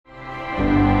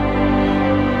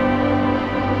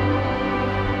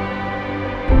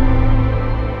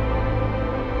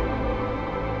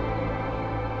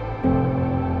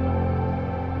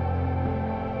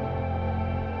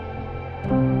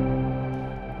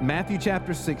Matthew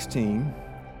chapter 16,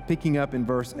 picking up in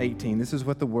verse 18, this is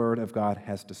what the Word of God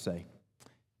has to say.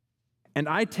 And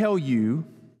I tell you,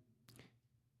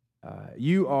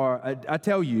 you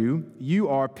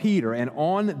are Peter, and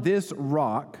on this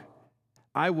rock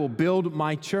I will build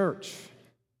my church,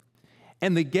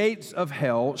 and the gates of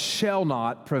hell shall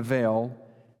not prevail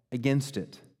against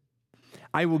it.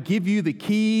 I will give you the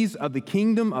keys of the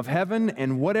kingdom of heaven,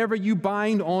 and whatever you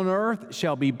bind on earth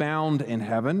shall be bound in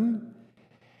heaven,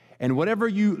 and whatever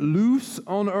you loose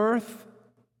on earth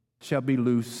shall be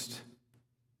loosed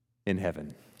in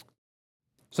heaven.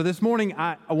 So this morning,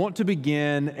 I want to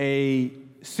begin a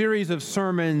series of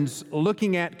sermons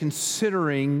looking at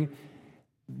considering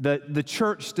the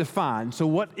church defined. So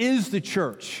what is the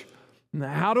church?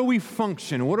 How do we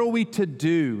function? What are we to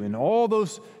do? And all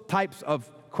those types of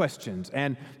questions.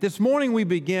 And this morning we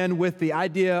begin with the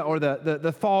idea or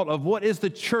the thought of what is the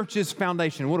church's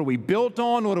foundation? What are we built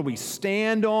on? What do we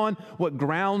stand on? What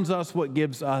grounds us? What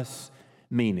gives us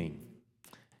meaning?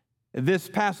 This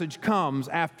passage comes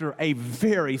after a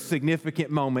very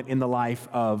significant moment in the life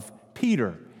of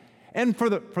Peter. And for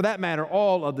that matter,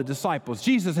 all of the disciples.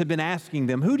 Jesus had been asking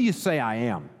them, who do you say I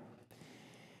am?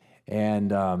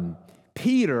 And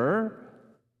Peter,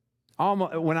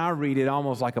 when I read it,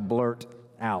 almost like a blurt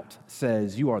out,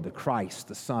 says, you are the Christ,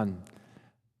 the Son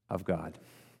of God.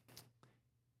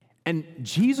 And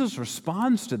Jesus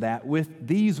responds to that with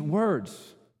these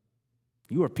words,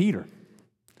 you are Peter.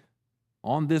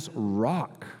 On this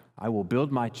rock I will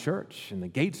build my church, and the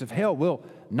gates of hell will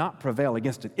not prevail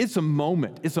against it. It's a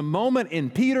moment. It's a moment in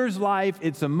Peter's life.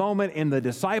 It's a moment in the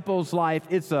disciples' life.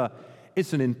 It's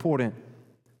an important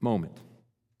moment.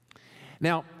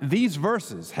 Now, these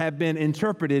verses have been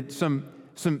interpreted some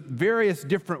various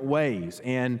different ways.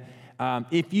 And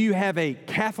if you have a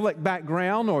Catholic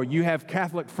background or you have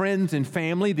Catholic friends and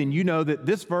family, then you know that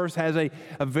this verse has a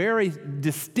very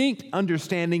distinct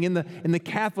understanding in the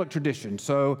Catholic tradition.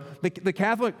 So the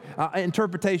Catholic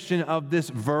interpretation of this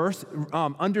verse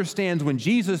understands when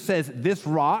Jesus says this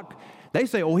rock, they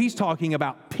say, oh, he's talking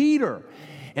about Peter.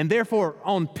 And therefore,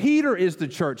 on Peter is the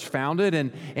church founded,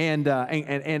 and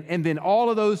then all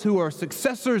of those who are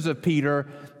successors of Peter,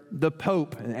 the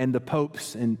Pope and the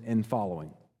popes and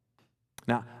following.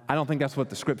 Now, I don't think that's what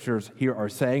the scriptures here are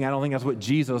saying. I don't think that's what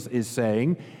Jesus is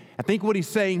saying. I think what he's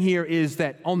saying here is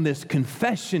that on this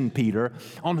confession, Peter,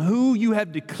 on who you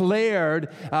have declared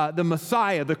the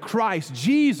Messiah, the Christ,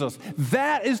 Jesus,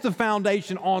 that is the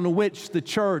foundation on which the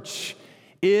church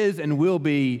is and will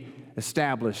be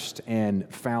established and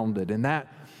founded. And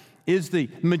that is the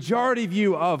majority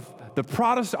view of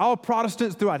all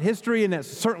Protestants throughout history, and that's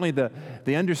certainly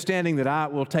the understanding that I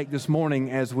will take this morning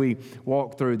as we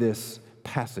walk through this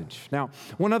passage. Now,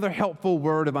 one other helpful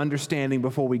word of understanding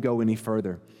before we go any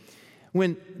further.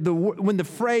 When the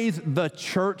phrase "the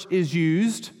church" is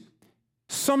used,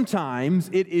 sometimes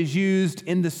it is used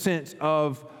in the sense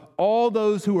of all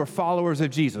those who are followers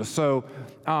of Jesus. So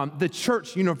the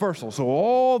church universal. So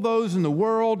all those in the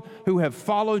world who have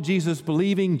followed Jesus,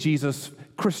 believing Jesus,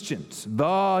 Christians,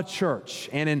 the church.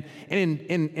 And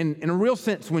in a real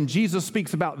sense, when Jesus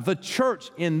speaks about the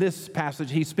church in this passage,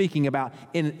 he's speaking about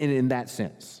in that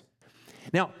sense.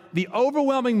 Now, the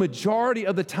overwhelming majority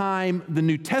of the time the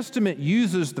New Testament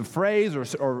uses the phrase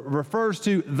or refers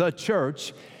to the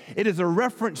church, it is a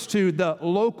reference to the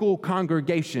local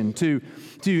congregation, to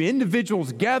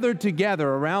individuals gathered together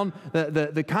around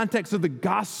the context of the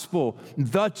gospel,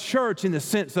 the church in the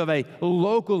sense of a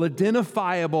local,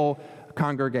 identifiable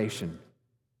congregation.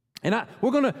 And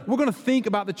we're going to think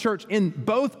about the church in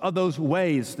both of those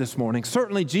ways this morning.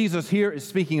 Certainly, Jesus here is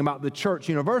speaking about the church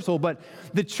universal, but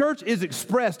the church is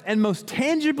expressed and most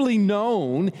tangibly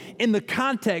known in the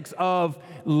context of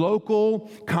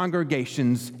local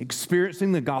congregations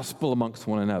experiencing the gospel amongst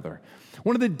one another.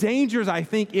 One of the dangers, I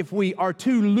think, if we are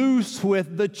too loose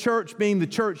with the church being the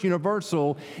church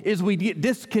universal, is we get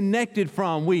disconnected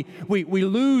from, we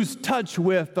lose touch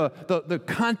with the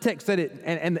context that it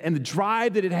and the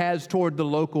drive that it has toward the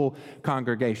local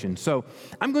congregation. So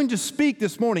I'm going to speak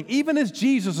this morning, even as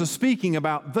Jesus is speaking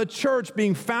about the church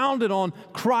being founded on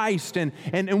Christ and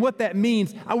what that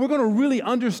means. We're going to really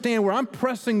understand where I'm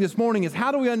pressing this morning is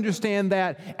how do we understand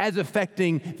that as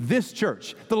affecting this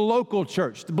church, the local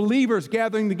church, the believers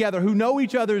gathering together who know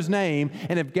each other's name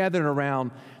and have gathered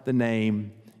around the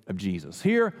name of Jesus.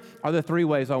 Here are the three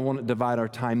ways I want to divide our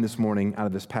time this morning out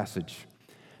of this passage.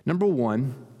 Number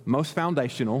one, most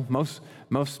foundational,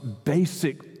 most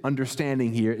basic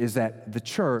understanding here is that the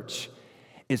church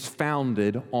is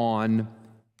founded on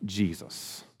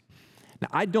Jesus. Now,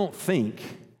 I don't think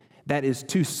that is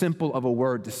too simple of a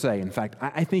word to say. In fact,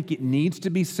 I think it needs to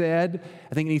be said.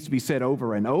 I think it needs to be said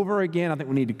over and over again. I think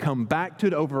we need to come back to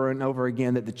it over and over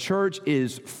again, that the church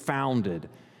is founded.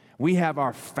 We have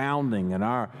our founding and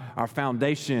our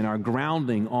foundation, our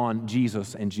grounding on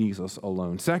Jesus and Jesus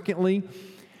alone. Secondly,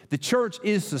 the church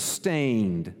is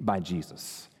sustained by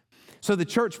Jesus. So the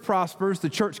church prospers, the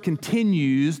church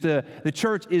continues, the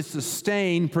church is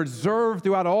sustained, preserved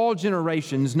throughout all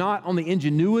generations, not on the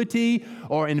ingenuity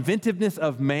or inventiveness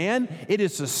of man. It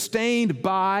is sustained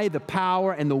by the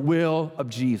power and the will of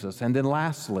Jesus. And then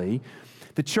lastly,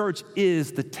 the church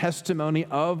is the testimony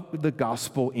of the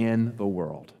gospel in the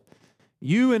world.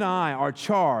 You and I are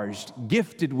charged,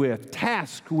 gifted with,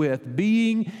 tasked with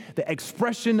being the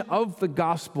expression of the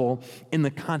gospel in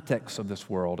the context of this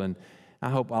world. And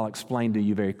I hope I'll explain to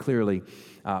you very clearly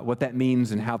what that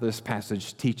means and how this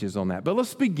passage teaches on that. But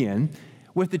let's begin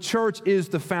with the church is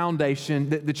the foundation,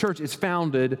 the church is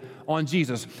founded on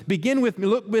Jesus. Begin with me,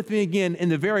 look with me again in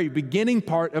the very beginning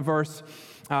part of verse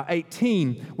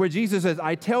 18, where Jesus says,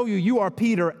 I tell you, you are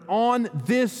Peter, on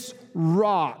this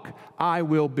rock I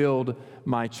will build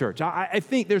my church. I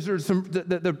think there's some,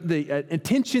 the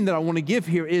intention that I want to give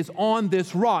here is on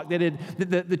this rock,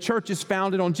 that the church is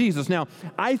founded on Jesus. Now,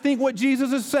 I think what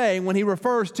Jesus is saying when he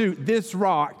refers to this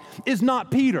rock is not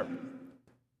Peter.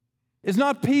 It's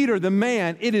not Peter, the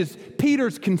man. It is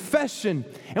Peter's confession.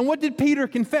 And what did Peter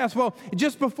confess? Well,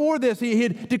 just before this, he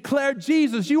had declared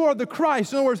Jesus, you are the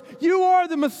Christ. In other words, you are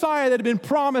the Messiah that had been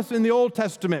promised in the Old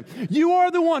Testament. You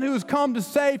are the one who has come to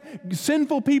save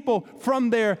sinful people from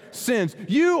their sins.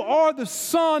 You are the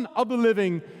Son of the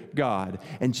living God.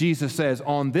 And Jesus says,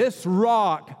 on this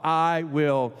rock I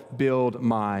will build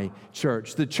my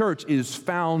church. The church is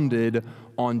founded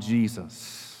on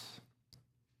Jesus.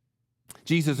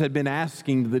 Jesus had been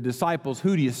asking the disciples,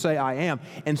 who do you say I am?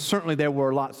 And certainly there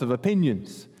were lots of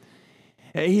opinions.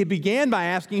 He began by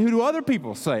asking, who do other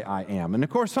people say I am? And of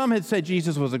course, some had said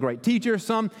Jesus was a great teacher.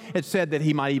 Some had said that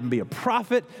he might even be a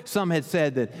prophet. Some had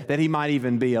said that he might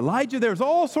even be Elijah. There's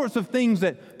all sorts of things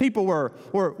that people were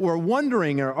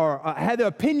wondering or had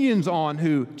opinions on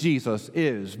who Jesus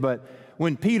is. But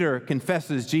when Peter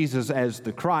confesses Jesus as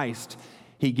the Christ,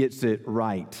 he gets it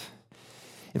right.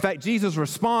 In fact, Jesus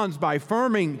responds by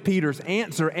affirming Peter's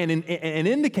answer and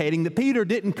indicating that Peter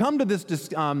didn't come to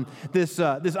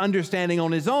this understanding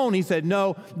on his own. He said,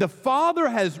 no, the Father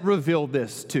has revealed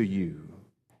this to you.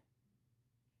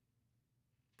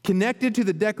 Connected to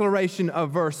the declaration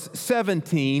of verse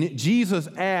 17, Jesus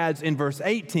adds in verse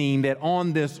 18 that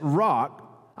on this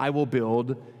rock I will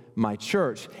build my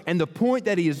church. And the point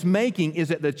that he is making is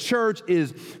that the church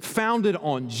is founded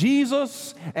on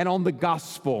Jesus and on the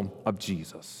gospel of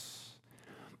Jesus.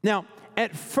 Now,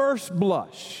 at first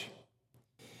blush,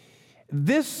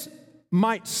 this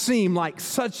might seem like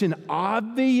such an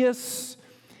obvious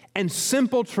and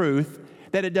simple truth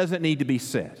that it doesn't need to be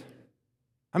said.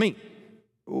 I mean,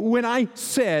 when I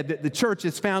said that the church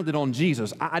is founded on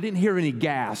Jesus, I didn't hear any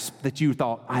gasp that you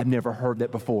thought, I've never heard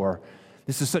that before.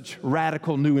 This is such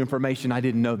radical new information. I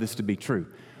didn't know this to be true.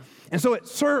 And so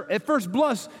at first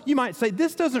blush, you might say,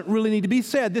 this doesn't really need to be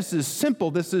said. This is simple.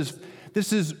 This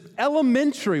is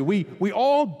elementary. We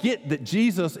all get that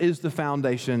Jesus is the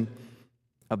foundation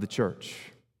of the church.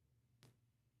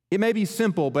 It may be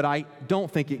simple, but I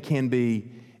don't think it can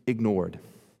be ignored.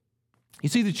 You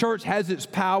see, the church has its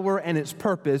power and its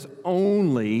purpose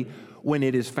only when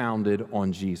it is founded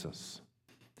on Jesus.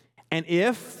 And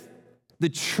if the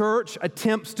church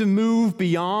attempts to move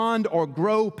beyond or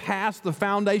grow past the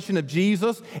foundation of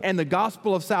Jesus and the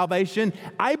gospel of salvation,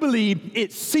 I believe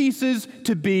it ceases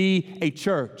to be a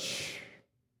church.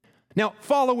 Now,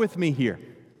 follow with me here.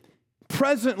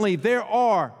 Presently, there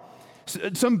are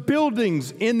some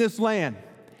buildings in this land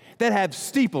that have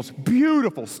steeples,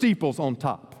 beautiful steeples on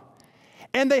top.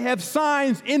 And they have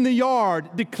signs in the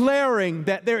yard declaring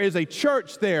that there is a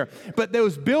church there. But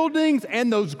those buildings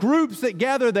and those groups that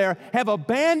gather there have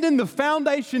abandoned the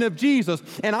foundation of Jesus.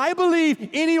 And I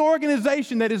believe any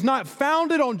organization that is not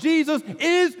founded on Jesus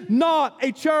is not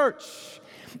a church.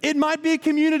 It might be a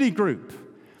community group.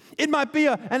 It might be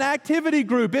an activity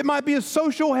group. It might be a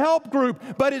social help group,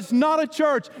 but it's not a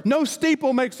church. No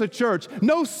steeple makes a church.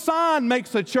 No sign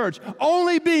makes a church.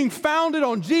 Only being founded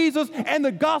on Jesus and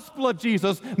the gospel of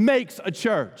Jesus makes a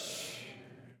church.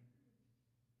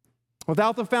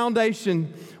 Without the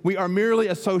foundation, we are merely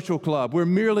a social club. We're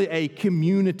merely a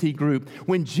community group.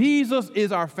 When Jesus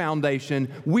is our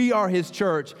foundation, we are His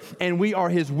church, and we are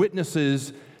His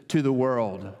witnesses to the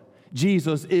world.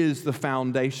 Jesus is the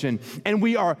foundation. And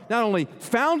we are not only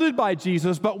founded by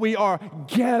Jesus, but we are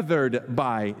gathered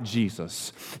by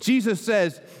Jesus. Jesus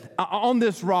says, on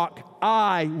this rock,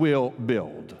 I will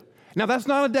build. Now, that's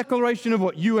not a declaration of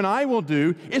what you and I will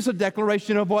do. It's a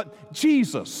declaration of what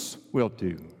Jesus will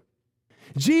do.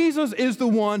 Jesus is the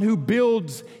one who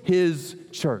builds his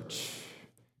church.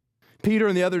 Peter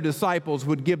and the other disciples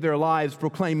would give their lives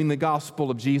proclaiming the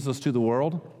gospel of Jesus to the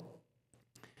world.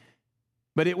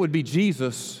 But it would be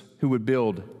Jesus who would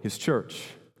build his church.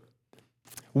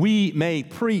 We may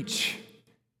preach,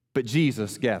 but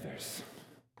Jesus gathers.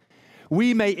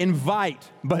 We may invite,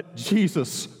 but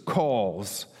Jesus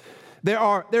calls.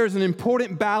 There's an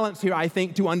important balance here, I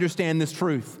think, to understand this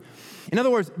truth. In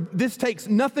other words, this takes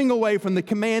nothing away from the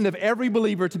command of every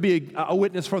believer to be a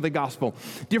witness for the gospel.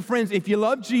 Dear friends, if you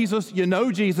love Jesus, you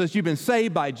know Jesus, you've been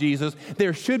saved by Jesus,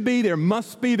 there should be, there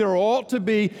must be, there ought to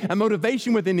be a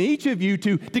motivation within each of you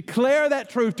to declare that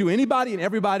truth to anybody and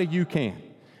everybody you can.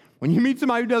 When you meet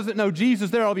somebody who doesn't know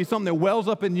Jesus, there will be something that wells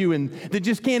up in you and that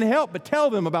just can't help but tell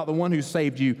them about the one who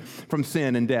saved you from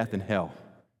sin and death and hell.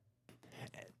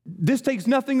 This takes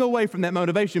nothing away from that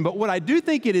motivation, but what I do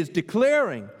think it is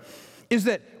declaring is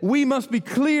that we must be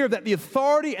clear that the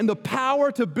authority and the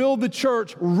power to build the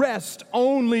church rest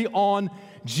only on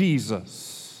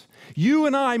Jesus. You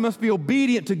and I must be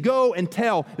obedient to go and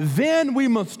tell. Then we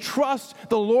must trust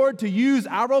the Lord to use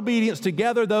our obedience to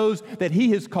gather those that he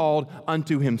has called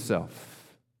unto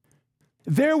himself.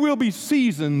 There will be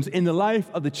seasons in the life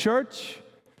of the church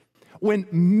when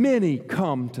many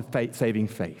come to saving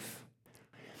faith.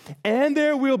 And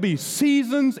there will be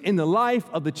seasons in the life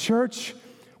of the church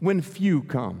when few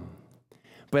come.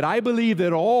 But I believe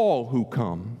that all who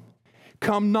come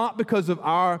not because of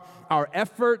our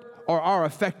effort or our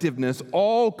effectiveness.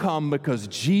 All come because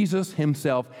Jesus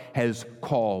himself has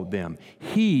called them.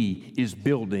 He is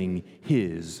building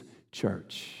his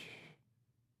church.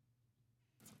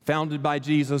 Founded by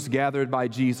Jesus, gathered by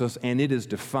Jesus, and it is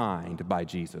defined by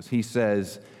Jesus. He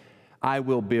says, I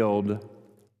will build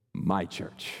my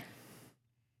church.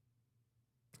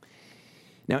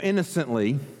 Now,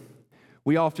 innocently,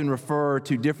 we often refer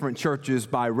to different churches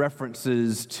by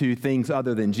references to things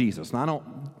other than Jesus. Now,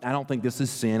 I don't think this is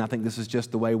sin. I think this is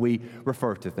just the way we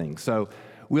refer to things. So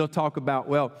we'll talk about,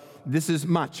 well, this is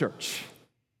my church.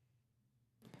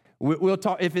 We'll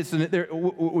talk, if it's,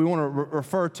 we want to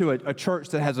refer to a church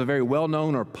that has a very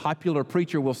well-known or popular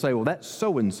preacher, we'll say, well, that's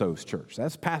so-and-so's church.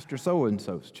 That's Pastor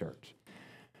so-and-so's church.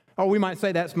 Or we might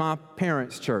say that's my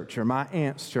parents' church or my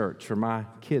aunt's church or my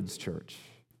kids' church.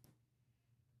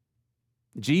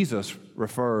 Jesus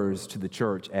refers to the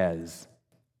church as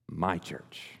my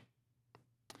church.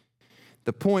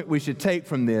 The point we should take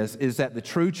from this is that the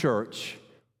true church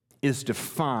is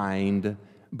defined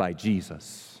by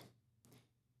Jesus,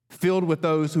 filled with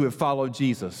those who have followed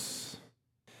Jesus,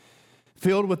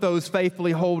 filled with those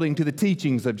faithfully holding to the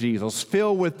teachings of Jesus,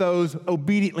 filled with those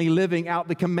obediently living out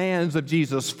the commands of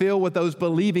Jesus, filled with those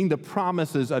believing the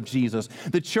promises of Jesus.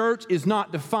 The church is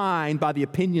not defined by the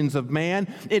opinions of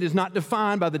man. It is not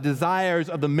defined by the desires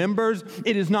of the members.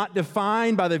 It is not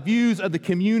defined by the views of the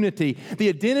community. The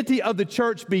identity of the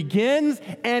church begins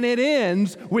and it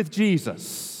ends with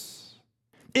Jesus.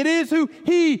 It is who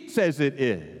he says it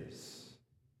is.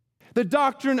 The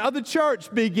doctrine of the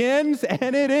church begins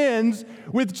and it ends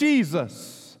with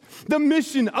Jesus. The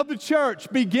mission of the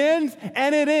church begins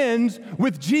and it ends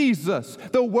with Jesus.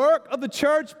 The work of the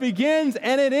church begins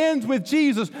and it ends with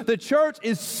Jesus. The church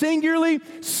is singularly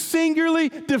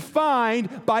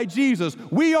defined by Jesus.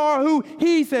 We are who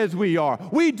he says we are.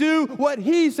 We do what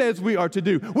he says we are to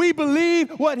do. We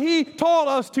believe what he taught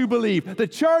us to believe. The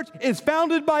church is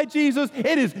founded by Jesus.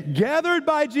 It is gathered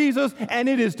by Jesus, and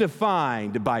it is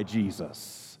defined by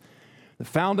Jesus. The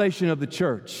foundation of the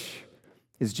church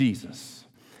is Jesus.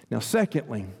 Now,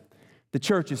 secondly, the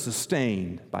church is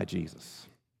sustained by Jesus.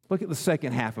 Look at the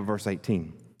second half of verse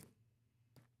 18.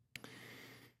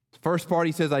 The first part,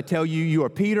 he says, I tell you, you are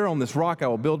Peter, on this rock I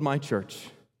will build my church.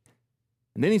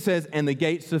 And then he says, and the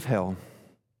gates of hell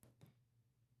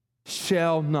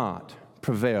shall not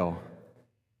prevail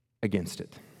against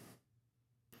it.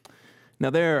 Now,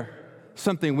 there's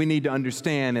something we need to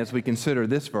understand as we consider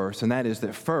this verse, and that is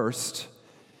that first,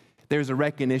 there's a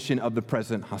recognition of the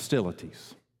present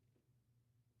hostilities.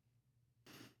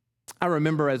 I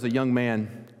remember as a young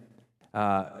man,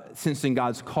 sensing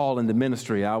God's call into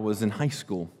ministry. I was in high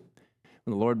school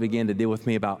when the Lord began to deal with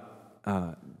me about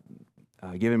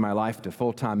giving my life to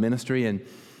full-time ministry. And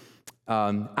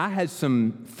I had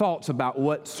some thoughts about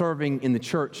what serving in the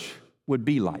church would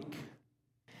be like.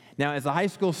 Now, as a high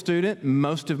school student,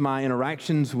 most of my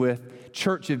interactions with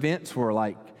church events were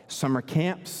like summer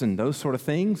camps and those sort of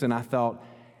things, and I thought,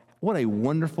 what a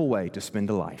wonderful way to spend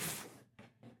a life.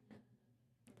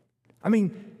 I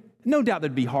mean, no doubt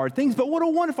there'd be hard things, but what a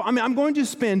wonderful, I'm going to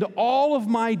spend all of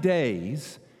my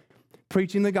days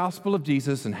preaching the gospel of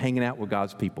Jesus and hanging out with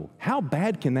God's people. How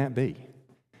bad can that be?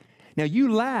 Now,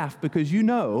 you laugh because you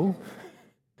know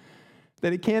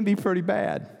that it can be pretty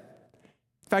bad.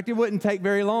 In fact, it wouldn't take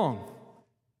very long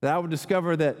that I would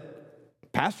discover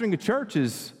that pastoring a church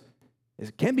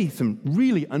can be some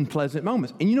really unpleasant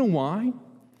moments. And you know why?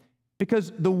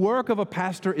 Because the work of a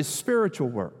pastor is spiritual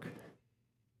work.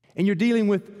 And you're dealing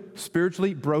with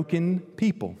spiritually broken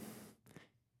people.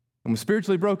 And when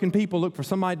spiritually broken people look for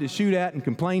somebody to shoot at and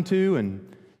complain to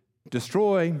and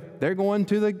destroy, they're going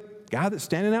to the guy that's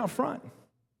standing out front.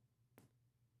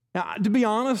 Now, to be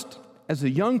honest, as a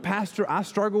young pastor, I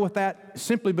struggle with that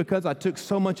simply because I took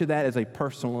so much of that as a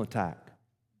personal attack.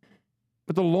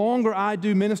 But the longer I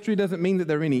do ministry doesn't mean that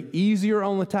they're any easier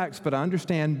on the attacks, but I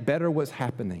understand better what's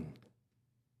happening.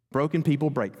 Broken people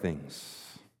break things.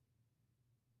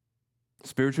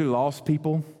 Spiritually lost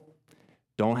people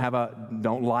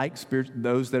don't like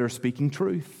those that are speaking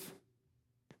truth.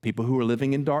 People who are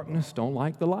living in darkness don't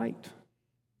like the light.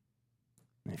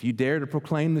 And if you dare to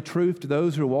proclaim the truth to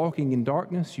those who are walking in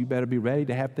darkness, you better be ready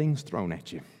to have things thrown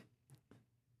at you.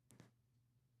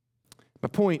 My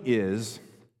point is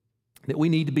that we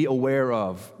need to be aware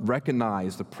of,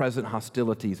 recognize the present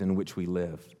hostilities in which we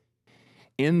live.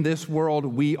 In this world,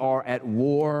 we are at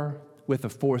war with the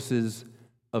forces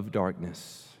of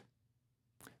darkness.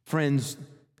 Friends,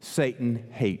 Satan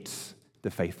hates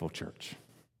the faithful church.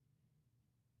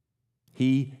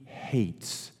 He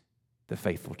hates the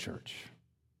faithful church.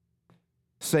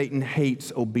 Satan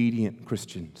hates obedient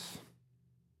Christians.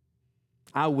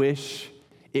 I wish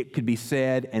it could be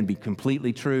said and be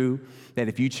completely true that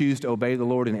if you choose to obey the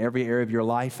Lord in every area of your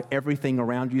life, everything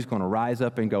around you is going to rise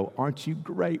up and go, "Aren't you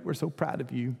great? We're so proud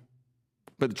of you."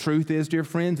 But the truth is, dear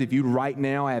friends, if you right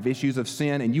now have issues of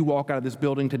sin and you walk out of this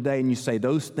building today and you say,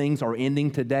 "Those things are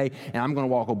ending today, and I'm going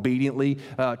to walk obediently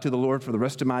to the Lord for the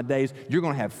rest of my days," you're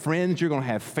going to have friends, you're going to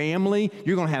have family,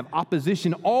 you're going to have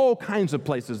opposition, all kinds of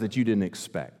places that you didn't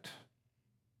expect.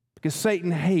 Because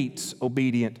Satan hates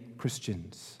obedient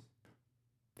Christians.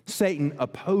 Satan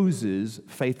opposes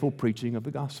faithful preaching of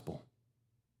the gospel.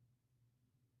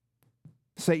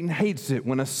 Satan hates it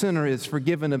when a sinner is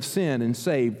forgiven of sin and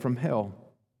saved from hell.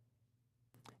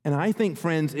 And I think,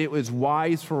 friends, it was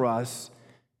wise for us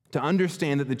to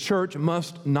understand that the church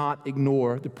must not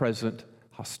ignore the present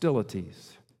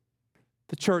hostilities.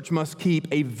 The church must keep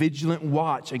a vigilant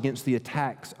watch against the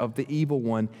attacks of the evil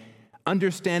one,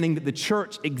 understanding that the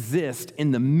church exists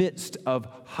in the midst of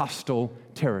hostile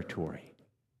territory.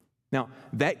 Now,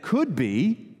 that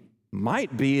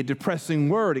might be a depressing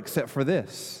word, except for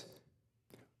this.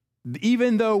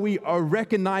 Even though we are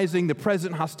recognizing the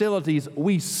present hostilities,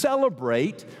 we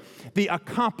celebrate the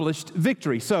accomplished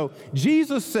victory. So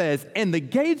Jesus says, "And the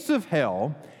gates of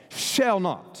hell shall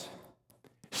not."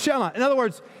 Shall not. In other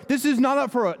words, this is not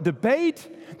up for a debate.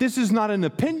 This is not an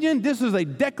opinion. This is a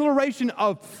declaration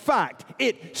of fact.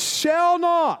 It shall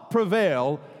not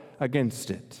prevail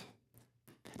against it.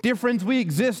 Dear friends, we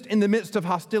exist in the midst of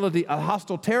hostility, a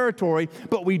hostile territory,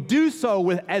 but we do so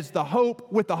with the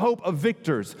hope of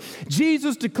victors.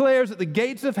 Jesus declares that the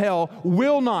gates of hell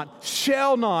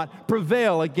shall not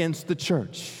prevail against the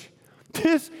church.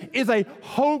 This is a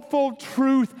hopeful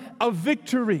truth of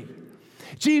victory.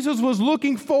 Jesus was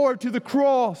looking forward to the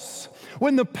cross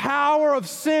when the power of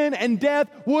sin and death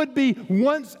would be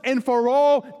once and for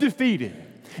all defeated.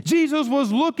 Jesus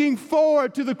was looking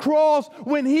forward to the cross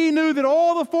when he knew that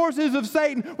all the forces of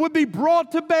Satan would be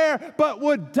brought to bear but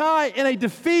would die in a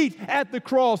defeat at the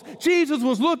cross. Jesus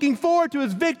was looking forward to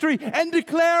his victory and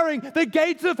declaring, "The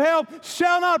gates of hell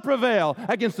shall not prevail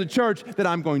against the church that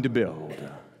I'm going to build."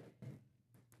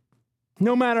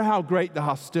 No matter how great the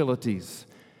hostilities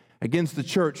against the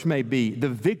church may be, the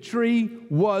victory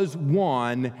was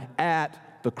won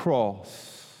at the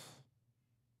cross.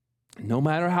 No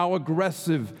matter how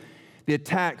aggressive the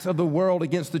attacks of the world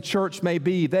against the church may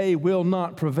be, they will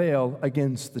not prevail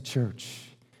against the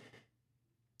church.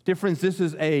 Dear friends, this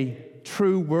is a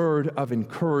true word of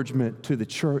encouragement to the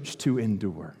church to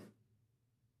endure.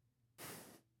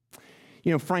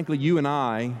 You know, frankly, you and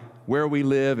I, where we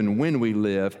live and when we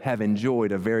live, have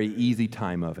enjoyed a very easy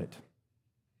time of it.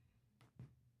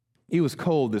 It was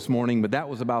cold this morning, but that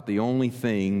was about the only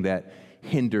thing that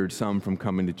hindered some from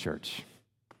coming to church.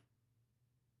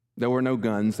 There were no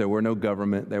guns, there were no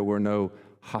government, there were no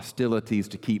hostilities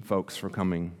to keep folks from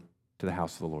coming to the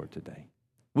house of the Lord today.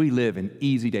 We live in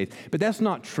easy days. But that's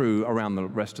not true around the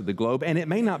rest of the globe, and it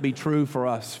may not be true for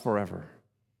us forever.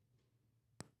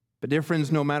 But dear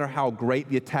friends, no matter how great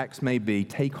the attacks may be,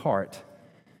 take heart.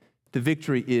 The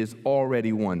victory is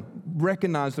already won.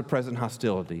 Recognize the present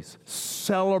hostilities.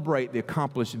 Celebrate the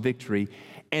accomplished victory.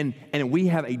 And we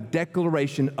have a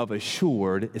declaration of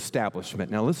assured establishment.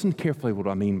 Now listen carefully what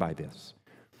I mean by this.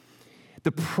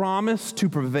 The promise to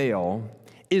prevail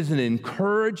is an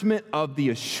encouragement of the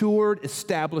assured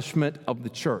establishment of the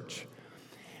church.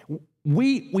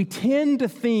 We tend to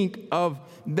think of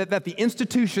that the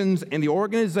institutions and the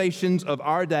organizations of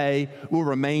our day will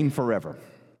remain forever.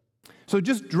 So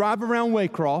just drive around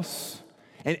Waycross,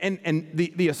 and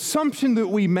the assumption that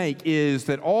we make is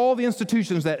that all the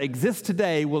institutions that exist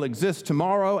today will exist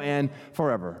tomorrow and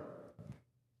forever.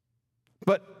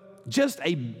 But just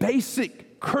a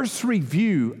basic cursory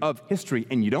view of history,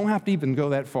 and you don't have to even go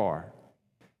that far,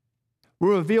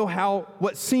 will reveal how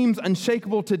what seems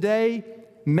unshakable today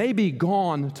may be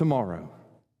gone tomorrow.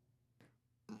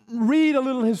 Read a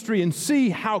little history and see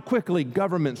how quickly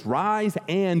governments rise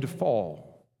and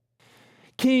fall.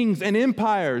 Kings and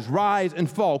empires rise and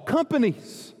fall.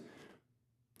 Companies.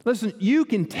 Listen, you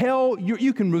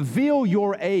can reveal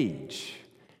your age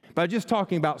by just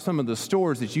talking about some of the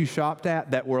stores that you shopped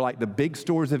at that were like the big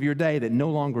stores of your day that no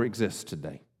longer exist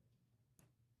today.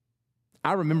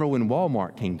 I remember when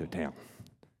Walmart came to town.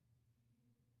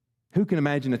 Who can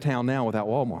imagine a town now without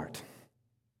Walmart?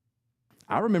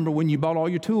 I remember when you bought all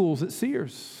your tools at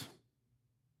Sears.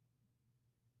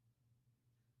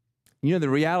 You know, the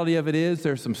reality of it is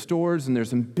there's some stores and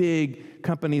there's some big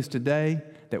companies today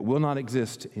that will not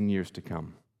exist in years to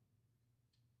come.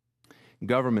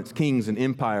 Governments, kings and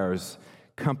empires,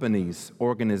 companies,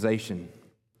 organization.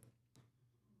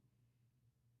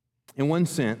 In one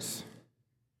sense,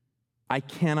 I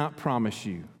cannot promise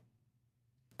you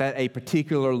that a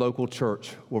particular local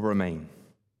church will remain.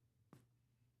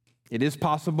 It is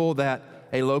possible that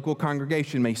a local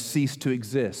congregation may cease to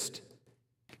exist.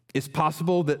 It's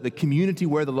possible that the community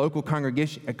where the local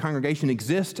congregation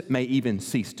exists may even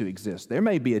cease to exist. There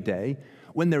may be a day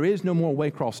when there is no more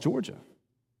Waycross, Georgia.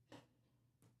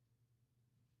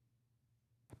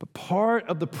 But part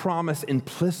of the promise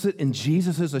implicit in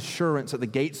Jesus' assurance that the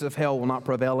gates of hell will not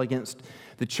prevail against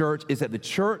the church is that the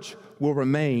church will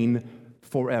remain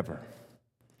forever.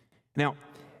 Now,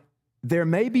 there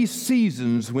may be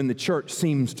seasons when the church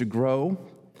seems to grow,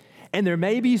 and there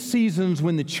may be seasons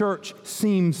when the church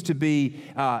seems to be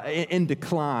in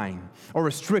decline or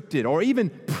restricted or even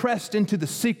pressed into the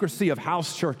secrecy of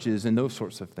house churches and those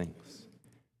sorts of things.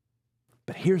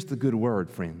 But here's the good word,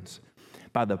 friends.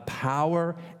 By the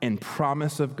power and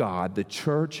promise of God, the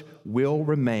church will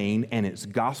remain and its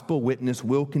gospel witness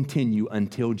will continue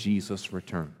until Jesus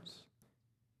returns.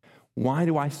 Why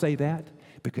do I say that?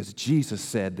 Because Jesus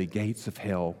said the gates of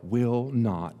hell will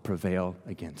not prevail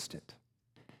against it.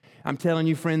 I'm telling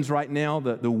you, friends, right now,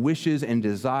 the wishes and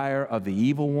desire of the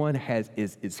evil one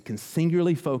is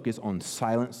singularly focused on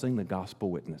silencing the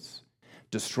gospel witness,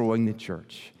 destroying the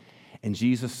church. And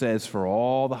Jesus says, for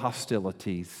all the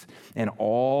hostilities and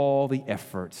all the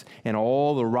efforts and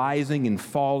all the rising and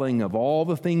falling of all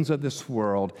the things of this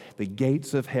world, the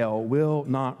gates of hell will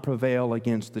not prevail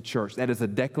against the church. That is a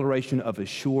declaration of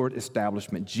assured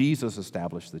establishment. Jesus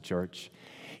established the church.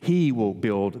 He will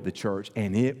build the church,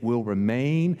 and it will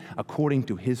remain according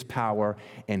to his power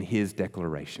and his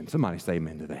declaration. Somebody say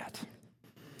amen to that.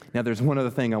 Now, there's one other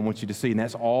thing I want you to see, and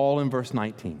that's all in verse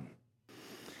 19.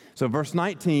 So verse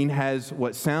 19 has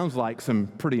what sounds like some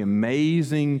pretty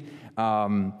amazing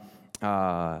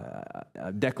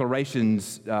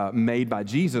declarations made by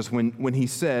Jesus when he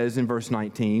says in verse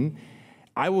 19,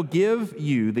 I will give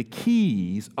you the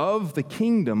keys of the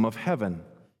kingdom of heaven.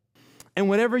 And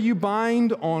whatever you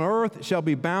bind on earth shall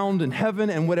be bound in heaven,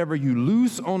 and whatever you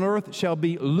loose on earth shall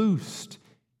be loosed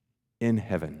in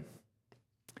heaven.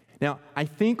 Now, I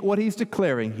think what he's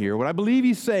declaring here, what I believe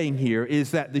he's saying here,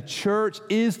 is that the church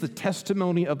is the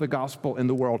testimony of the gospel in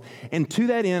the world. And to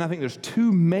that end, I think there's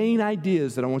two main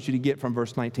ideas that I want you to get from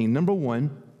verse 19. Number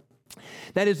one,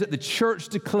 that is that the church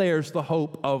declares the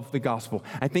hope of the gospel.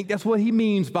 I think that's what he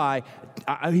means by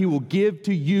he will give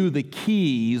to you the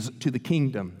keys to the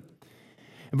kingdom.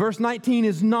 Verse 19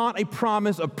 is not a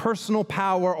promise of personal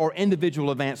power or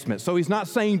individual advancement. So he's not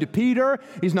saying to Peter,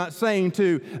 he's not saying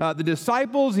to the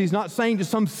disciples, he's not saying to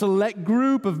some select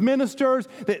group of ministers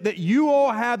that you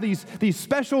all have these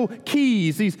special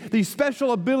keys, these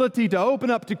special ability to open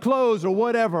up, to close, or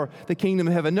whatever the kingdom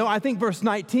of heaven. No, I think verse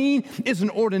 19 is an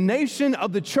ordination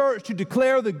of the church to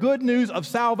declare the good news of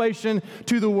salvation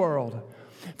to the world.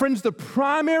 Friends, the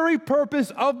primary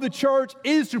purpose of the church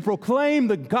is to proclaim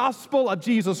the gospel of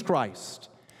Jesus Christ.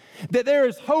 That there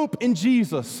is hope in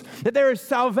Jesus, that there is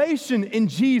salvation in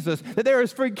Jesus, that there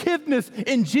is forgiveness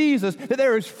in Jesus, that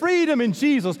there is freedom in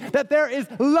Jesus, that there is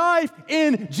life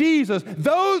in Jesus.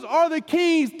 Those are the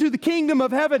keys to the kingdom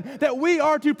of heaven that we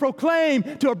are to proclaim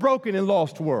to a broken and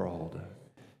lost world.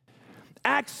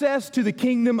 Access to the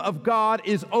kingdom of God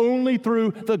is only through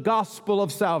the gospel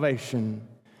of salvation.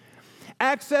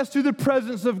 Access to the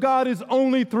presence of God is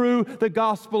only through the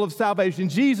gospel of salvation.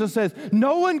 Jesus says,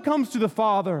 no one comes to the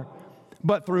Father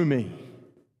but through me.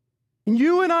 And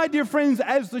you and I, dear friends,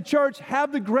 as the church,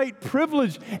 have the great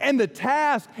privilege and the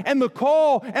task and the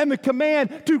call and the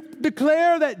command to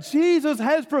declare that Jesus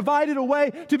has provided a way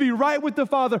to be right with the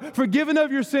Father, forgiven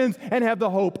of your sins, and have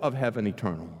the hope of heaven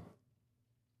eternal.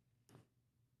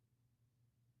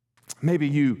 Maybe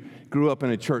you grew up in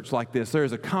a church like this.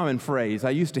 There's a common phrase. I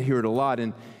used to hear it a lot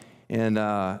in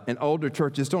older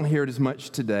churches. Don't hear it as much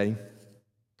today.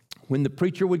 When the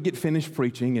preacher would get finished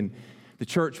preaching and the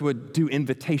church would do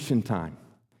invitation time,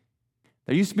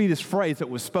 there used to be this phrase that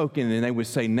was spoken, and they would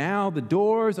say, now the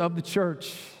doors of the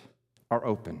church are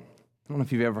open. I don't know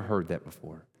if you've ever heard that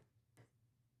before.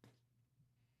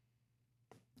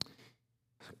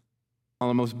 On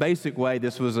the most basic way,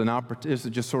 this was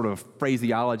just sort of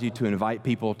phraseology to invite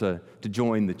people to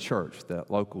join the church, the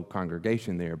local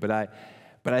congregation there. But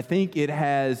I think it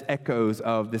has echoes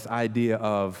of this idea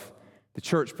of the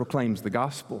church proclaims the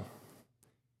gospel.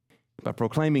 By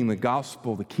proclaiming the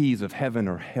gospel, the keys of heaven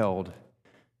are held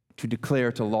to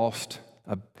declare to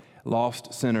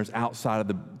lost sinners outside of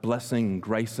the blessing and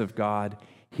grace of God,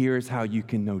 here's how you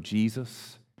can know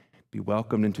Jesus, be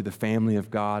welcomed into the family of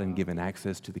God, and given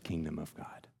access to the kingdom of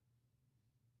God.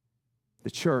 The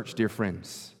church, dear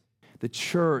friends, the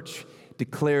church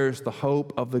declares the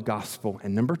hope of the gospel.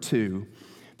 And number two,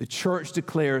 the church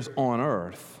declares on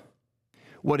earth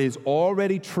what is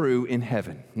already true in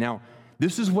heaven. Now,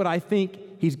 this is what I think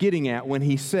he's getting at when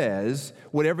he says,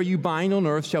 whatever you bind on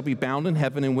earth shall be bound in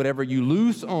heaven, and whatever you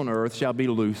loose on earth shall be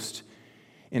loosed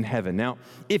in heaven. Now,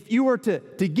 if you were to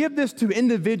give this to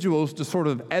individuals to sort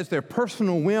of as their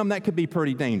personal whim, that could be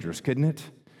pretty dangerous, couldn't it?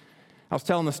 I was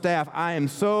telling the staff, I am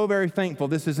so very thankful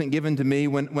this isn't given to me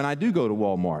when I do go to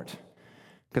Walmart,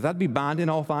 because I'd be binding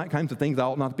all kinds of things I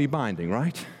ought not to be binding,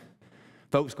 right?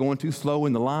 Folks going too slow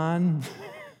in the line,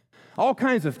 all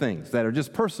kinds of things that are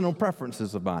just personal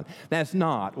preferences of mine. That's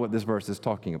not what this verse is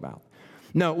talking about.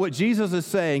 No, what Jesus is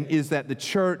saying is that the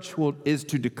church is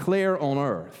to declare on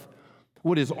earth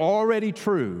what is already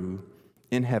true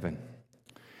in heaven.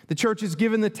 The church is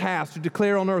given the task to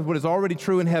declare on earth what is already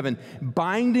true in heaven.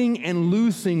 Binding and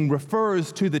loosing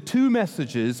refers to the two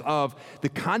messages of the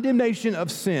condemnation of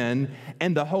sin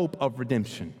and the hope of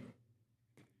redemption.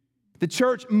 The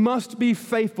church must be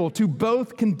faithful to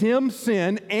both condemn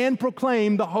sin and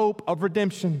proclaim the hope of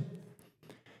redemption.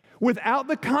 Without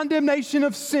the condemnation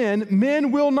of sin,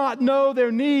 men will not know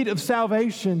their need of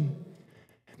salvation.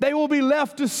 They will be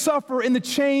left to suffer in the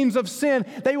chains of sin.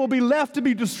 They will be left to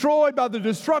be destroyed by the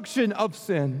destruction of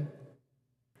sin.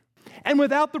 And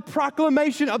without the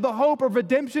proclamation of the hope of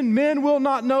redemption, men will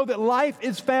not know that life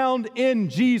is found in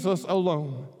Jesus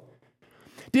alone.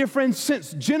 Dear friends,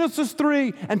 since Genesis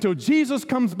 3 until Jesus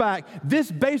comes back,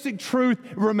 this basic truth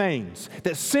remains,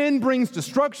 that sin brings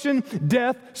destruction,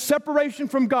 death, separation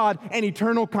from God, and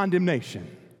eternal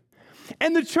condemnation.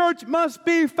 And the church must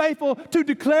be faithful to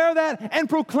declare that and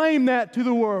proclaim that to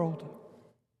the world.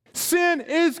 Sin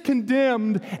is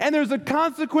condemned, and there's a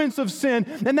consequence of sin,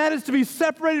 and that is to be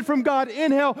separated from God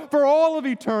in hell for all of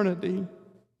eternity.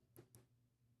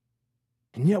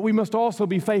 And yet we must also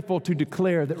be faithful to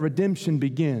declare that redemption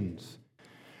begins.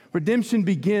 Redemption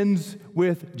begins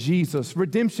with Jesus.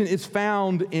 Redemption is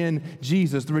found in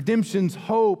Jesus. The redemption's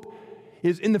hope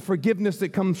is in the forgiveness that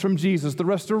comes from Jesus, the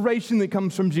restoration that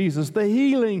comes from Jesus, the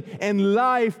healing and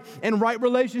life and right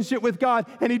relationship with God,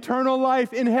 and eternal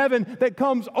life in heaven that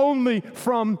comes only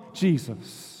from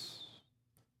Jesus.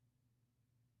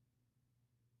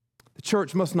 The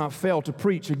church must not fail to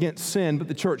preach against sin, but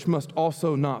the church must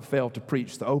also not fail to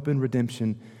preach the open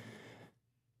redemption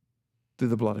through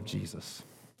the blood of Jesus.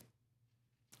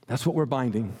 That's what we're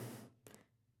binding.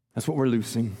 That's what we're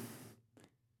loosing.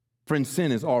 Friends,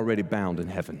 sin is already bound in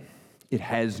heaven. It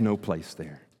has no place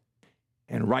there.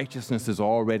 And righteousness is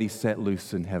already set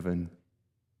loose in heaven.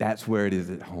 That's where it is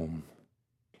at home.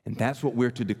 And that's what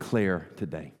we're to declare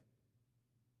today.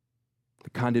 The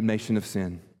condemnation of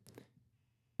sin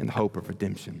and the hope of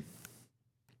redemption.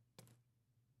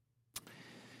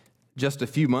 Just a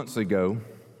few months ago,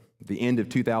 at the end of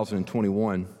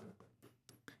 2021,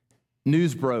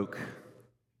 news broke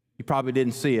You probably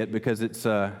didn't see it because it's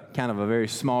kind of a very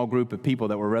small group of people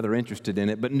that were rather interested in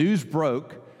it. But news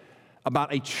broke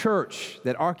about a church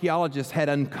that archaeologists had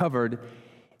uncovered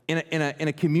in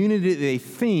a community that they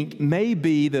think may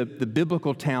be the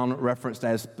biblical town referenced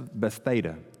as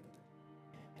Bethsaida.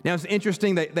 Now, it's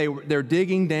interesting that they're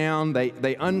digging down,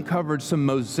 they uncovered some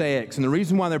mosaics, and the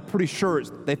reason why they're pretty sure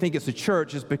they think it's a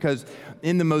church is because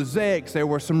in the mosaics there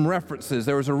were some references.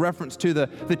 There was a reference to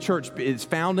the church, its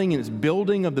founding and its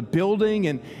building of the building,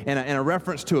 and a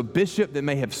reference to a bishop that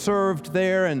may have served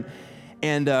there, and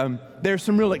there's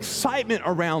some real excitement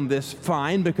around this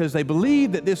find because they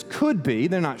believe that this could be,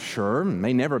 they're not sure,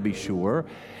 may never be sure,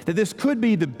 that this could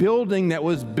be the building that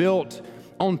was built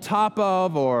on top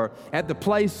of or at the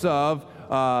place of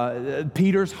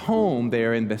Peter's home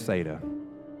there in Bethsaida.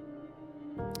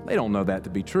 They don't know that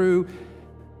to be true.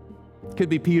 Could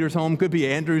be Peter's home, could be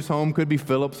Andrew's home, could be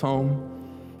Philip's home.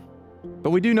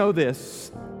 But we do know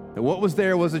this, that what was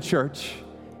there was a church,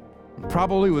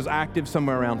 probably was active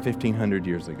somewhere around 1,500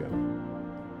 years ago.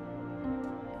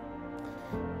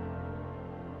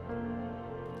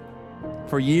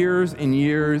 For years and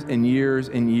years and years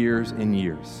and years and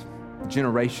years,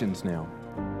 generations now,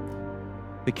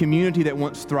 the community that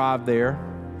once thrived there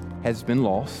has been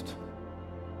lost.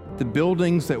 The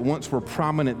buildings that once were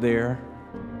prominent there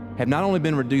have not only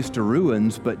been reduced to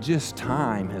ruins, but just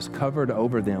time has covered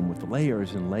over them with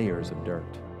layers and layers of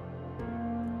dirt.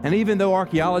 And even though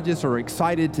archaeologists are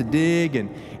excited to dig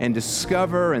and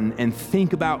discover and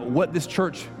think about what this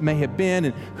church may have been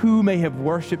and who may have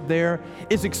worshiped there,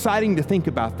 it's exciting to think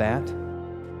about that.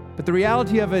 But the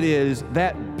reality of it is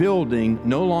that building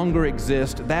no longer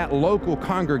exists, that local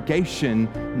congregation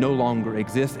no longer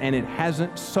exists, and it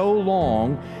hasn't so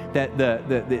long that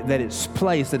that its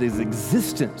place, that its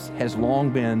existence has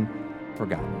long been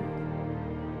forgotten.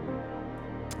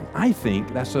 I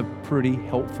think that's a pretty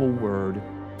helpful word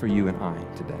for you and I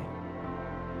today.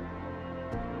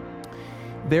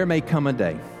 There may come a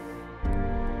day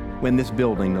when this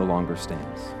building no longer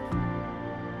stands.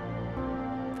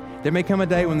 There may come a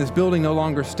day when this building no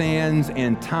longer stands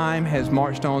and time has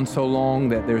marched on so long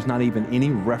that there's not even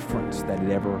any reference that it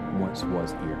ever once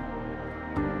was here.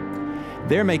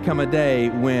 There may come a day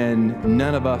when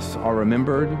none of us are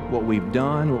remembered, what we've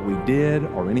done, what we did,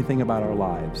 or anything about our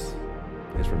lives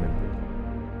is remembered.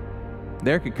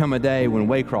 There could come a day when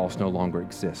Waycross no longer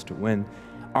exists, when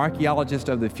archaeologists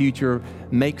of the future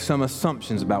make some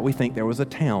assumptions about, we think there was a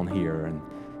town here and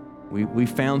we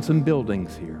found some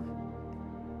buildings here.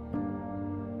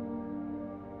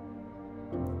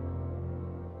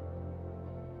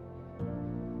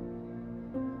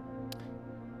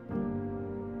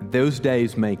 Those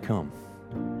days may come.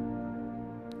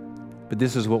 But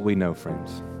this is what we know,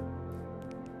 friends.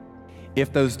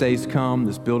 If those days come,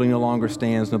 this building no longer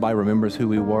stands, nobody remembers who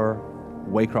we were,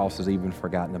 Waycross is even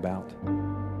forgotten about.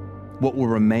 What will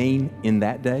remain in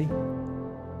that day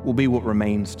will be what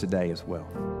remains today as well.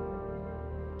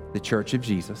 The Church of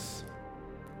Jesus,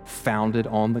 founded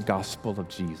on the gospel of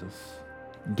Jesus,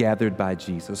 gathered by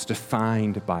Jesus,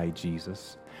 defined by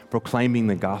Jesus, proclaiming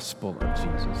the gospel of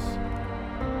Jesus,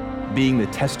 being the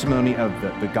testimony of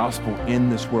the gospel in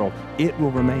this world, it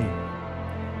will remain.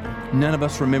 None of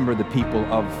us remember the people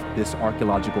of this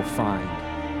archaeological find,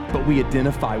 but we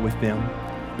identify with them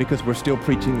because we're still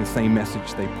preaching the same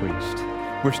message they preached.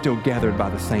 We're still gathered by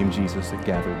the same Jesus that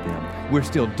gathered them. We're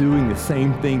still doing the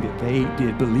same thing that they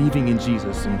did, believing in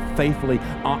Jesus and faithfully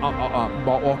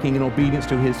walking in obedience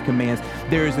to His commands.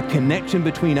 There is a connection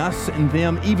between us and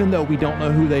them, even though we don't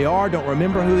know who they are, don't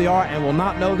remember who they are, and will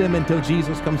not know them until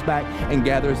Jesus comes back and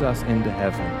gathers us into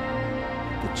heaven.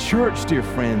 The church, dear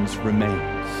friends, remains.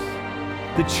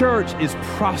 The church is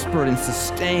prospered and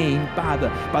sustained by the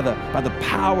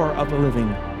power of the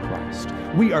living Christ.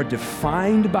 We are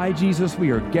defined by Jesus.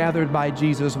 We are gathered by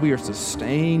Jesus. We are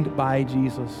sustained by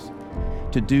Jesus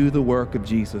to do the work of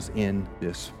Jesus in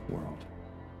this world.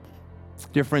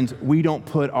 Dear friends, we don't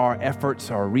put our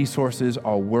efforts, our resources,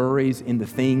 our worries in the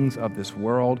things of this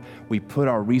world. We put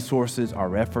our resources,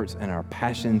 our efforts, and our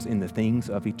passions in the things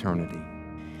of eternity.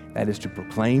 That is to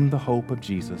proclaim the hope of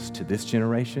Jesus to this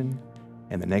generation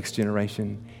and the next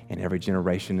generation and every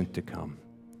generation to come.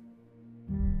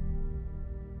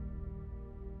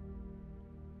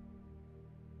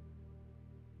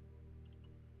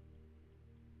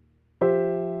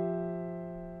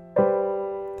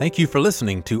 Thank you for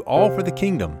listening to All for the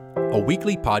Kingdom, a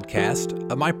weekly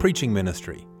podcast of my preaching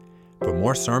ministry. For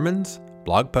more sermons,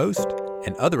 blog posts,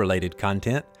 and other related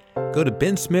content, go to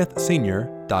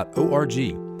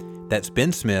bensmithsenior.org. That's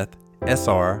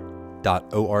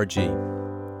bensmithsr.org.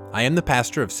 I am the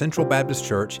pastor of Central Baptist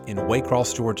Church in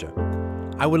Waycross, Georgia.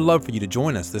 I would love for you to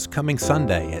join us this coming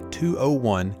Sunday at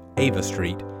 201 Ava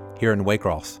Street here in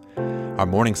Waycross. Our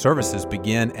morning services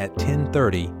begin at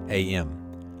 10:30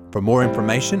 a.m. For more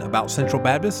information about Central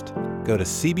Baptist, go to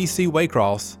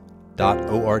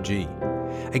cbcwaycross.org.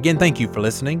 Again, thank you for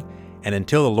listening, and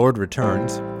until the Lord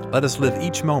returns, let us live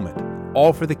each moment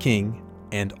all for the King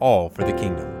and all for the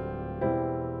kingdom.